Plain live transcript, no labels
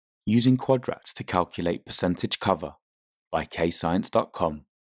Using Quadrats to calculate percentage cover by KayScience.com.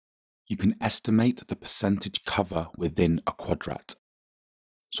 You can estimate the percentage cover within a quadrat.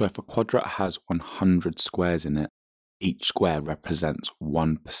 So if a quadrat has 100 squares in it, each square represents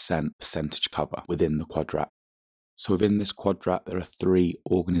 1% percentage cover within the quadrat. So within this quadrat, there are 3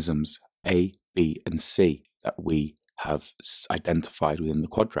 organisms, A, B, and C, that we have identified within the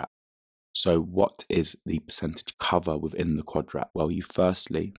quadrat. So what is the percentage cover within the quadrat? Well, you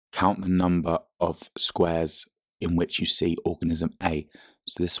firstly count the number of squares in which you see organism A.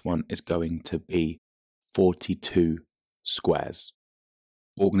 So this one is going to be 42 squares.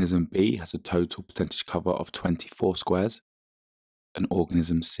 Organism B has a total percentage cover of 24 squares. And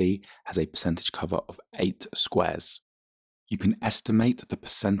organism C has a percentage cover of 8 squares. You can estimate the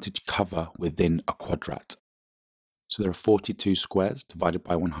percentage cover within a quadrat. So there are 42 squares divided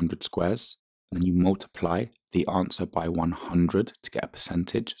by 100 squares, and then you multiply the answer by 100 to get a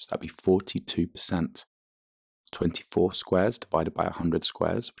percentage, so that'd be 42%. 24 squares divided by 100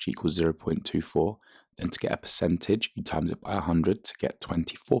 squares, which equals 0.24. Then to get a percentage, you times it by 100 to get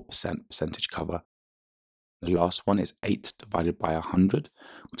 24% percentage cover. The last one is 8 divided by 100,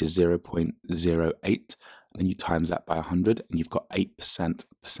 which is 0.08. Then you times that by 100, and you've got 8%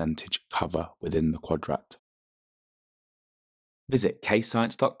 percentage cover within the quadrat. Visit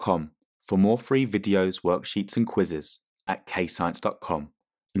KayScience.com for more free videos, worksheets, and quizzes at KayScience.com.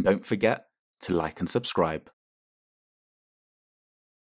 And don't forget to like and subscribe.